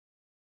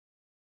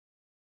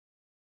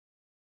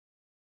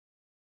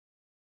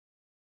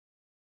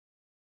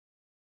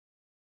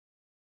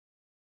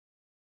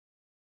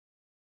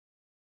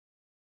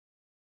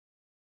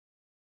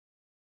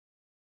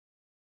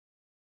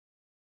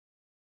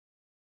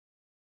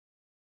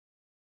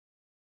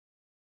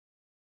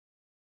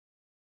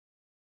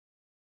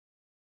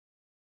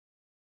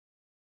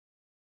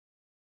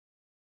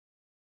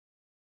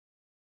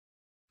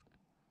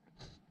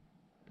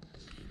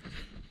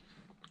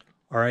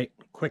All right,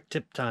 quick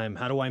tip time.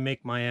 How do I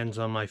make my ends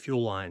on my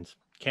fuel lines?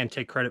 Can't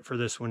take credit for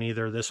this one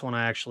either. This one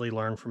I actually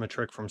learned from a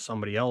trick from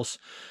somebody else.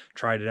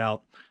 Tried it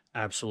out.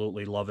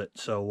 Absolutely love it.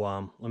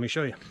 So let me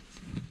show you.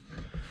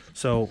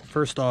 So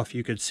first off,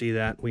 you could see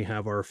that we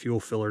have our fuel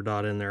filler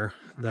dot in there.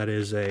 That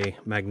is a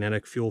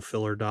magnetic fuel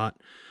filler dot.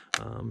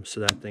 So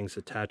that thing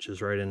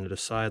attaches right into the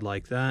side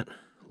like that.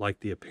 Like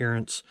the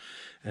appearance.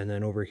 And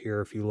then over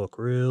here, if you look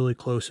really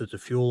close at the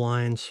fuel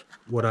lines,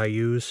 what I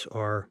use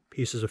are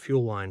pieces of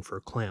fuel line for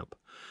a clamp.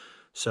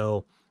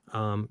 So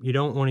you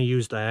don't want to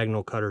use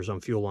diagonal cutters on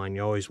fuel line.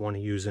 You always want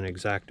to use an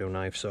X-Acto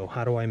knife. So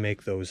how do I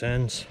make those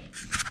ends?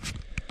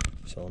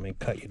 So let me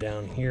cut you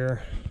down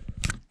here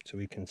so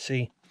we can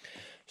see.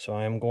 So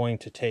I am going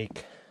to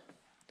take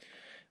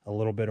a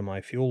little bit of my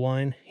fuel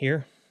line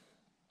here,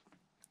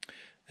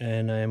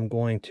 and I am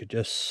going to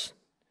just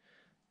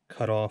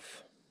cut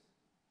off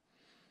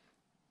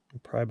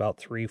probably about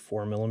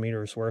 3-4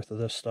 millimeters worth of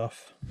this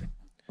stuff,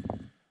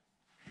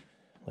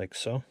 like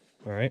so.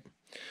 All right.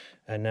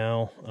 And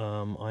now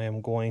I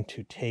am going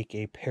to take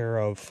a pair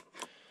of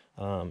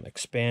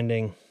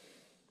expanding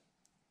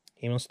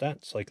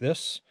hemostats like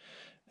this,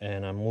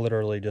 and I'm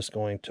literally just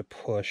going to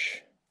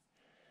push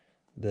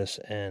this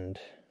end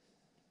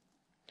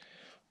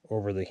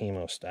over the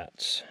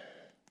hemostats,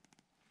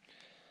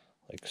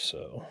 like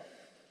so.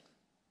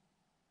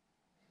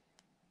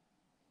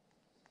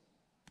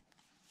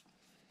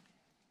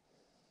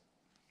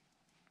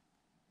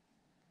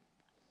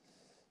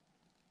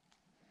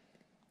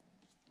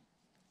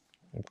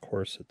 Of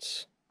course,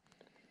 it's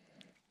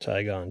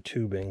tag-on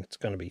tubing. It's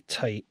going to be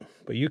tight,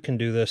 but you can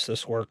do this.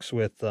 This works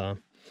with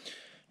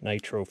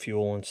nitro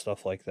fuel and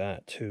stuff like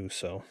that too.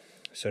 So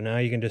now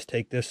you can just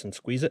take this and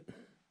squeeze it.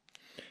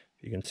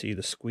 You can see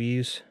the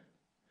squeeze.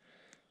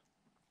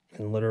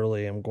 And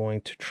literally, I'm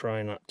going to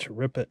try not to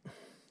rip it.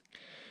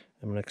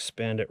 I'm going to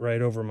expand it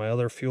right over my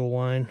other fuel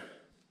line.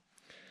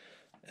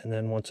 And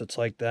then once it's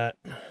like that,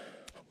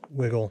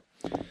 wiggle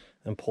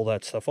and pull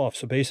that stuff off.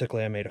 So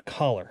basically, I made a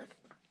collar.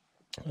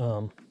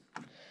 Now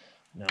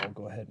we'll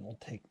go ahead and we'll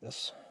take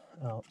this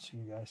out so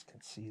you guys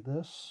can see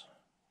this.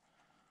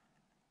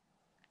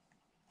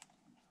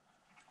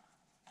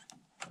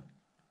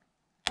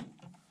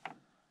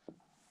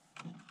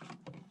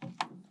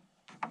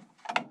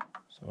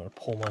 So I'm going to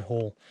pull my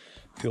whole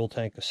fuel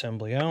tank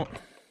assembly out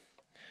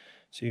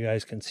so you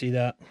guys can see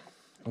that.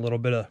 A little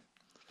bit of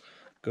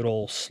good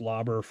old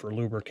slobber for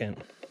lubricant.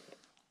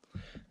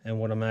 And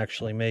what I'm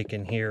actually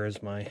making here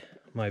is my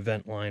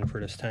vent line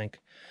for this tank.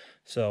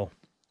 So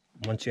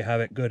once you have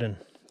it good and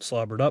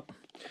slobbered up,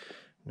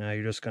 now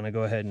you're just going to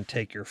go ahead and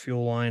take your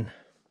fuel line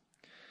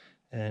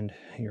and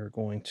you're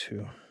going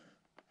to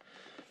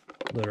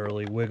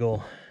literally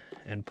wiggle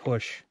and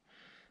push.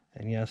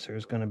 And yes,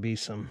 there's going to be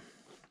some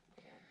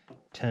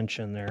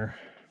tension there.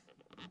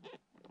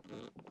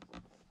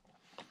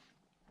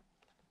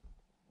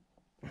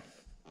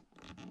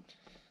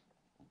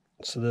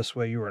 So this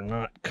way you are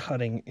not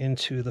cutting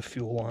into the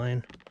fuel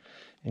line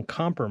and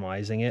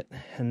compromising it.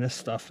 And this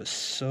stuff is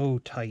so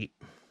tight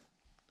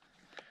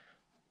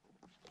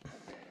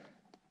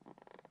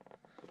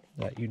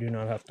that you do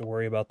not have to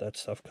worry about that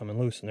stuff coming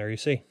loose. And there you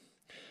see.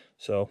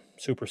 So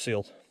super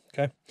sealed.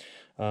 Okay.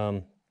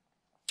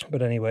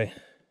 But anyway,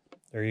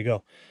 there you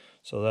go.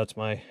 So that's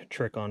my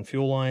trick on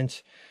fuel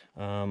lines.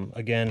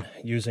 Again,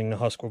 using the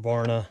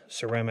Husqvarna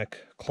ceramic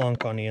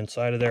clunk on the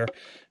inside of there,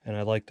 and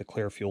I like the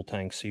clear fuel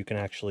tank so you can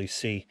actually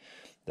see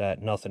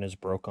that nothing is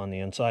broke on the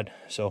inside.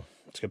 So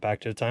let's get back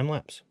to the time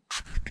lapse.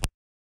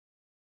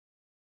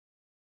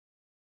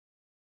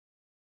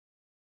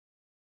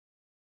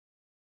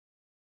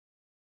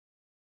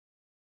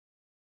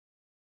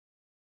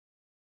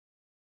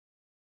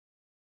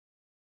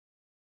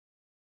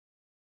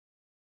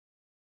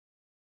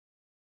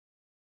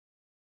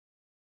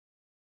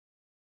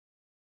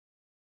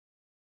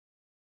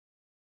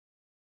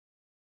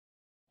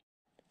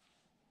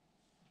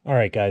 All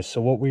right, guys,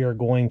 so what we are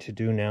going to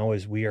do now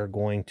is we are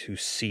going to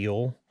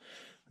seal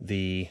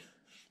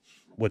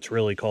what's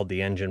really called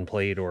the engine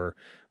plate, or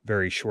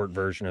very short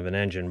version of an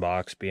engine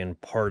box, being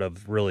part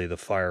of really the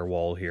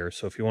firewall here.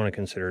 So if you want to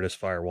consider this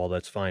firewall,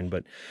 that's fine,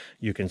 but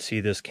you can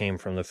see this came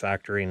from the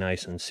factory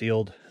nice and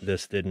sealed.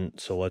 This didn't,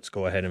 so let's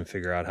go ahead and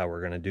figure out how we're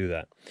going to do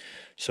that.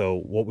 So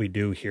what we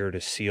do here to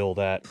seal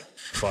that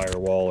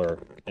firewall or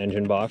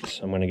engine box,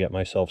 I'm going to get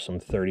myself some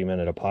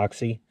 30-minute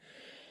epoxy,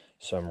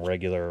 some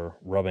regular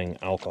rubbing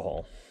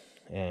alcohol,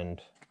 and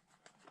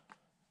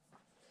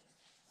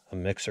a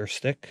mixer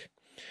stick,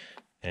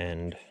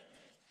 and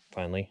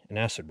finally an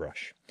acid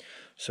brush.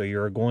 So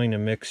you're going to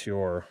mix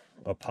your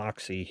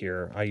epoxy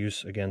here. I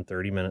use, again,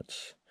 30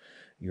 minutes.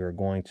 You're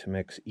going to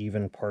mix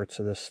even parts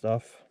of this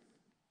stuff.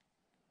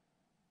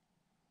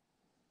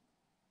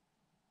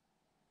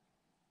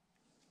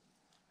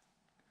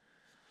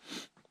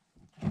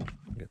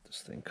 Get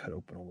this thing cut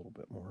open a little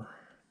bit more.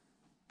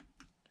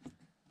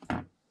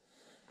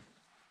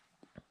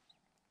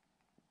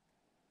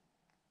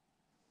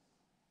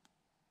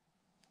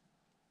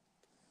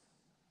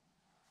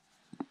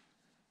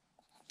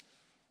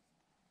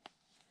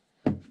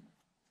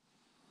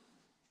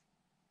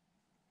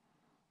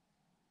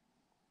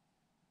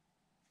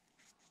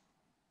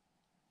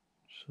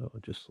 So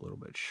just a little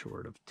bit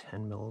short of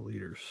 10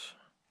 milliliters.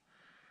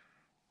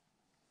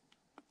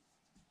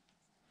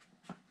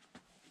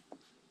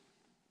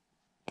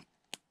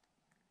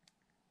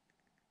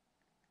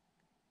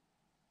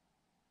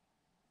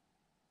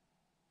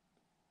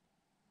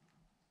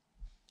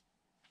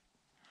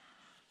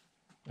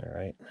 All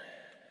right.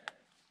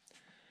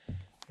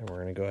 And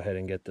we're going to go ahead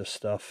and get this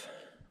stuff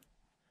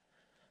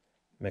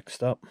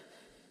mixed up.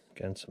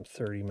 Again, some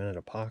 30-minute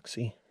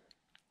epoxy.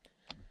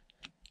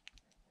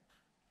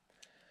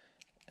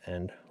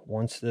 And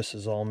once this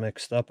is all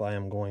mixed up, I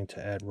am going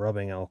to add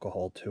rubbing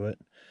alcohol to it.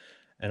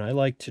 And I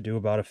like to do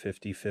about a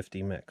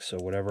 50-50 mix. So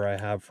whatever I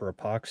have for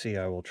epoxy,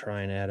 I will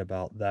try and add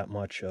about that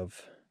much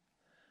of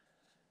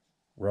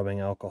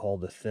rubbing alcohol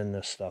to thin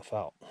this stuff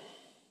out.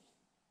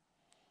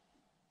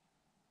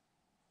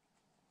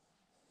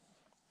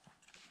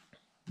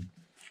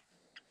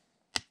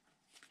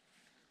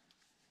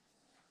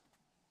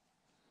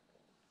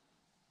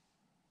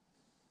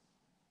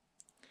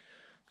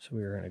 So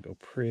we are going to go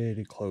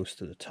pretty close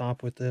to the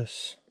top with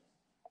this.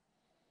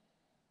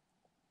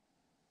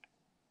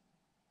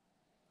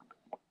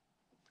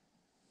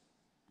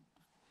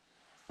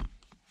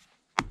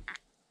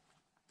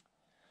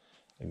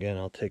 Again,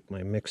 I'll take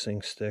my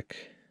mixing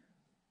stick,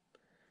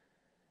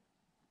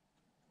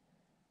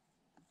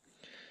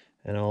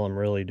 and all I'm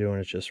really doing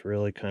is just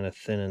really kind of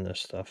thinning this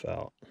stuff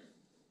out.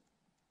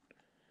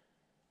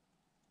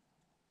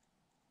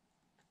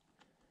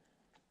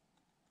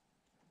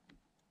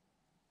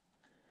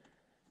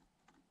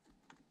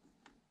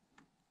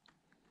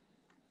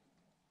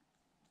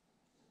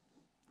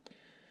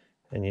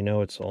 And you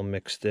know it's all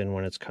mixed in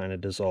when it's kind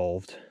of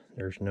dissolved.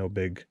 There's no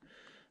big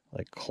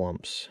like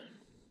clumps.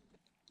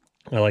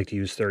 I like to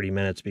use 30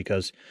 minutes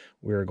because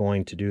we're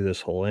going to do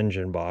this whole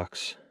engine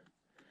box.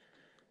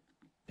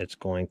 It's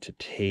going to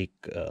take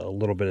a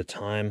little bit of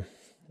time,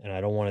 and I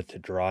don't want it to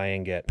dry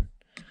and get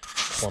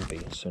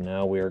clumpy. So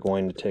now we are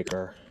going to take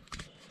our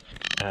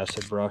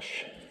acid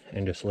brush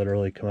and just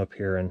literally come up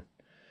here and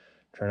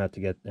try not to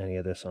get any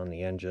of this on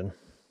the engine.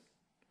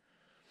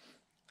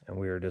 And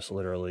we are just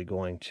literally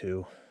going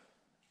to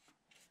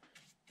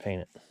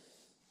paint it.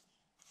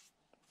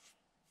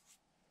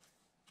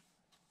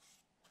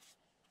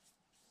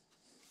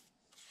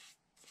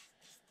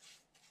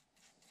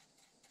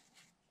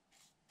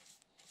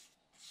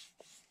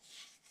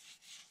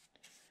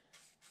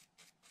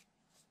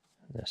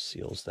 And this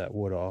seals that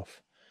wood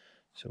off,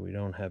 so we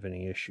don't have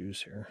any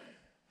issues here.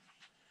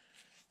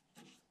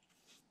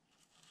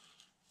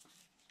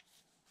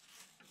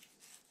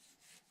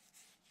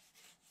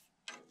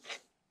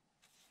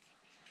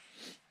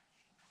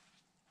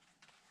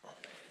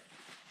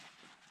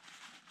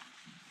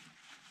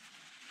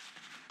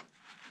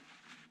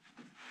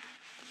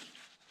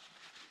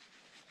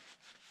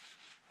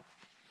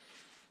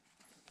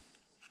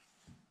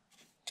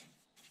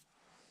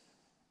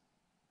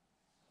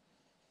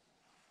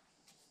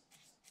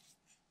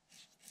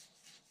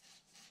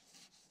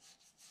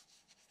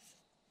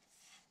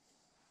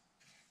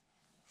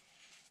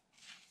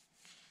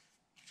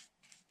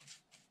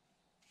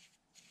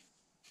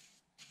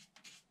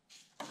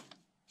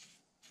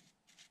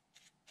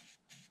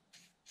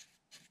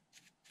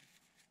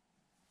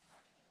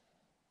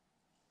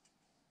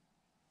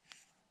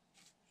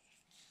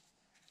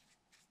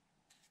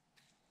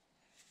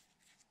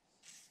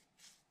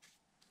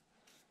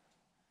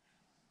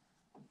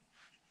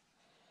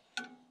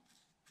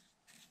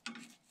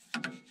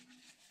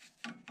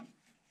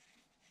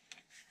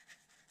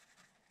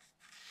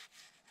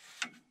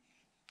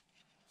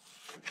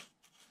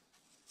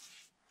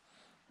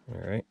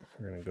 All right,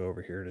 we're going to go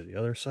over here to the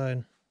other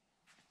side.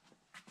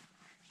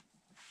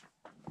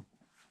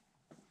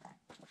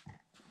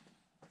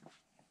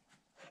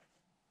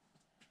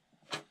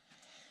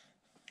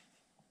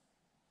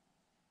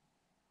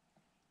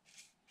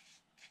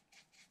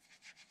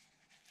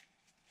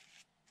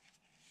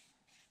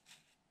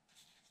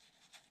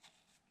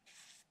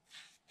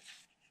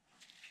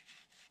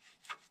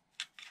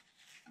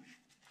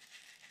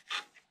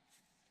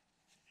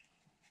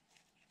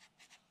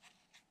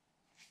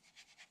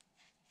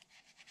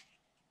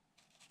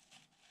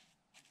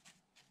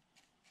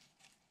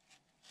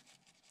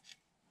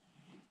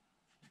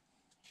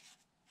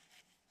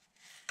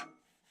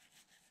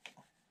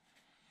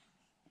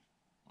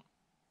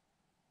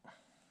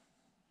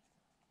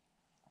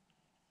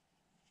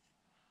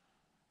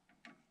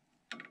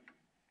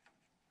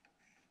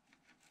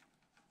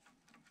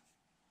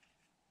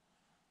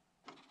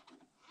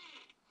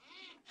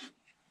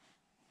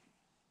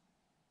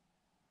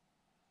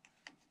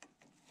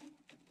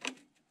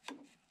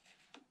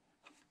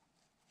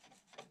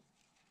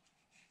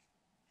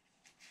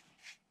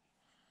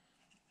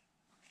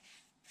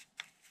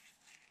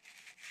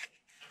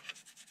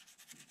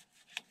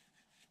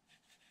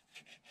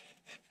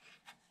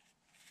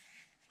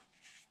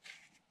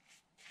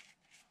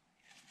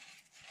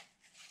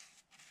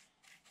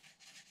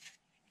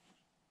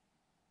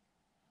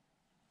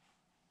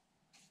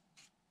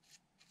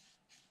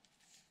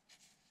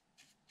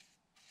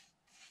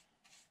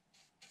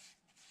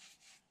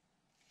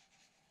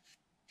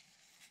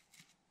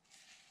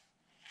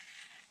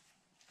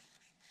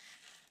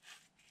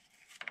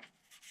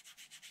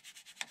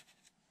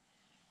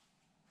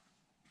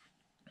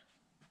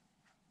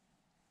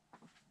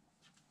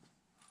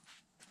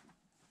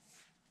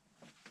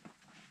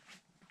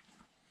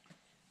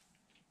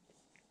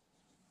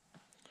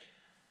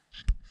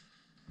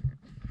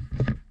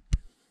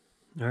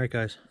 All right,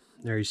 guys,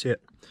 there you see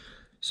it.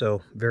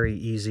 So very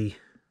easy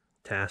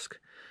task.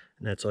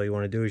 And that's all you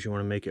want to do is you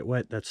want to make it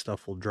wet. That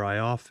stuff will dry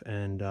off,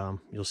 and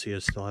you'll see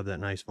it still have that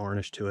nice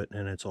varnish to it,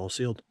 and it's all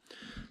sealed.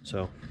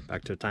 So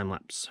back to the time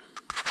lapse.